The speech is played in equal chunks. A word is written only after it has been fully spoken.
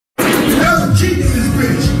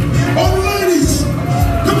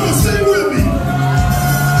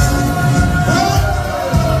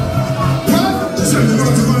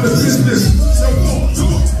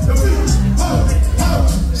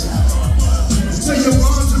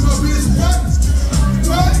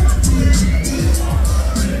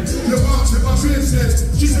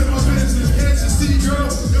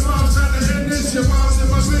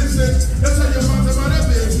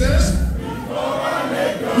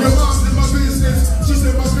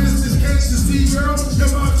see, girl,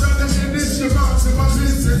 your mom trying to end this, your mom's in my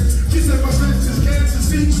business. She said my business can't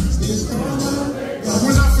see.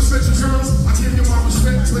 When I was such a girl, I give your mom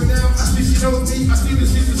respect, but now I see she knows me, I see that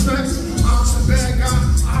she suspects I'm a bad guy.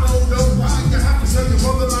 I don't know why you have to tell your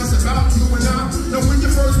mother lies about you and I. Now when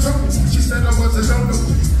you first told me, she said I was a no-no.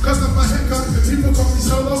 Cause of my haircut, and people call me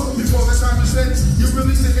solo. Before the time you said, you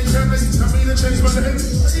really think it can make you tell me to change my name?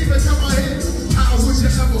 I even cut my head. How would you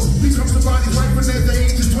ever become somebody's wife when at the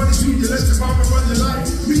age of 22? You let your mama run your life.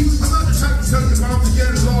 Me, I'm not the type to tell your mom to get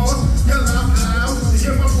lost. Yell out loud, to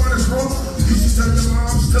hear my point across. You should tell your mom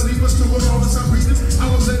to leave us to it all the time reading. I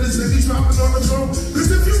was in this city dropping on the floor. Cause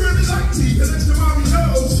if you really like me, you let your mommy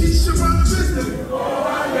know she should run the business.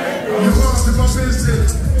 Your mom's in my business.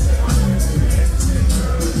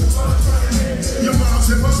 Your mom's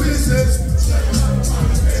in my business.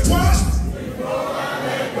 What?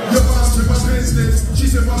 Your mom's in my business.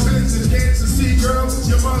 She's in my business. Can't you see, girl?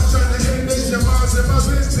 Your mom's trying to end this. Your mom's in my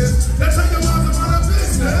business. That's how your mom's about her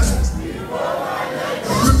business.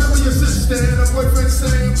 Remember your sister and her boyfriend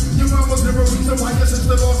Sam. Your mom was never a reason why your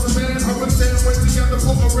sister lost a man. Her and Sam went together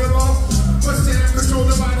for a real off. But Sam controlled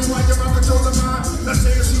the body while your mom controlled the mind. Let's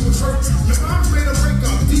say she was hurt. Your mom's made a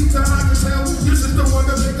breakup. Deep down I can tell your sister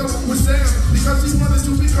wanted to make up with Sam because she wanted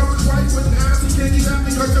to become his wife. But now she can't do that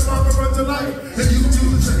because your mama runs her life. And you do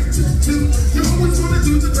the same thing too. You always want to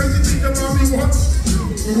do the crazy thing your mommy wants.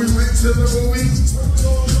 When we went to the movie,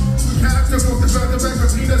 we had to walk the back of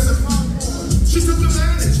Peter. She took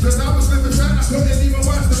advantage, cause I was living fat. I couldn't even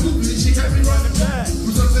watch the movie. She had me running back.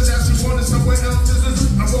 Was something that she wanted somewhere else.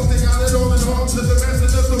 I walked and got it all in all to the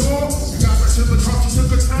message of the wall. We got back to the car, she took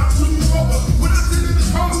her time to move over. When I sit in the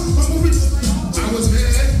car, the movie, I was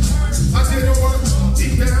mad. I didn't want to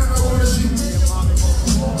deep down, I wanted you.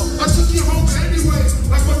 I took you home anyway.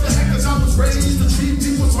 Like what the heck, cause I was raised to treat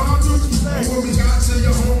people's fathers. And when we got to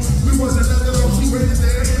your home, we wasn't letting